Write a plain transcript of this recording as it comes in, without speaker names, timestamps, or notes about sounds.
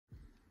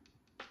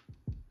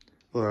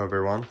Hello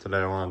everyone, today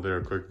I want to do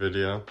a quick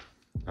video.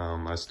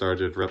 I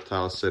started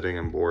reptile sitting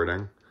and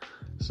boarding.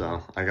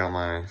 So I got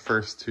my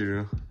first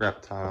two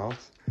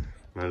reptiles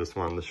and I just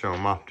wanted to show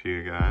them off to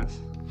you guys.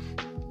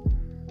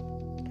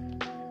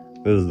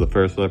 This is the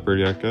first leopard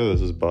gecko, this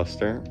is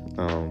Buster.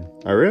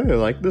 I really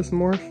like this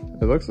morph.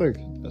 It looks like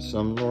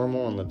some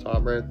normal on the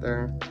top right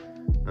there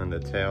and the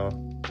tail.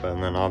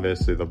 But then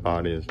obviously the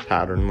body is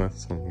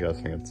patternless. I'm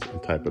guessing it's a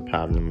type of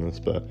patternless,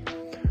 but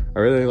I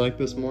really like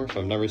this morph.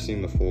 I've never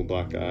seen the full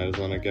black eyes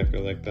on a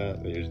gecko like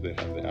that. They usually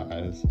have the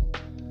eyes.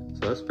 So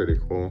that's pretty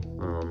cool.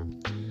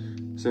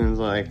 Seems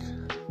like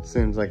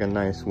a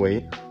nice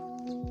weight.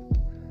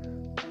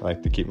 I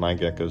like to keep my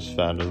geckos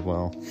fat as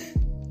well.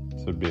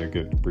 This would be a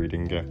good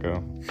breeding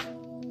gecko.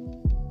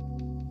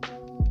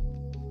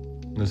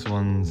 This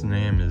one's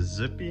name is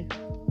Zippy.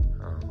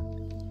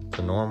 It's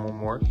a normal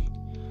morph.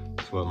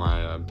 It's what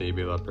my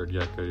baby leopard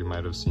gecko you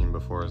might have seen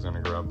before is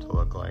gonna grow up to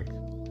look like.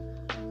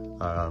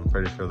 I'm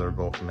pretty sure they're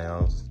both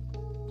males.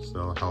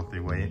 Still a healthy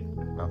weight.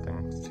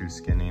 Nothing too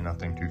skinny,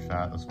 nothing too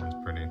fat. This one's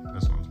pretty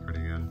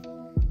good.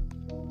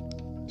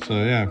 So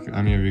yeah, if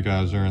any of you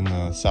guys are in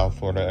the South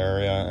Florida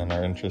area and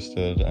are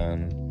interested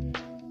in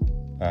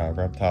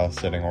reptile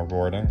sitting or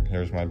boarding,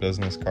 here's my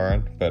business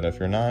card. But if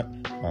you're not,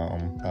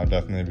 I'll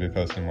definitely be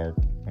posting more.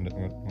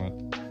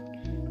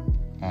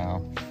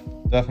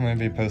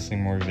 Definitely be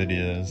posting more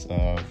videos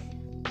of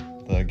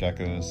the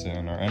geckos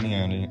soon, or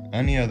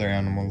any other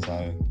animals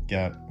I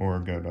get or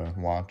go to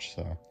watch.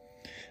 So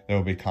there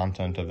will be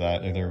content of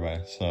that either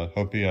way. So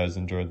hope you guys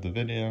enjoyed the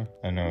video.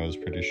 I know it was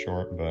pretty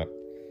short, but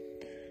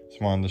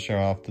just wanted to show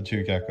off the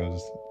two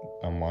geckos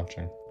I'm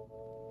watching.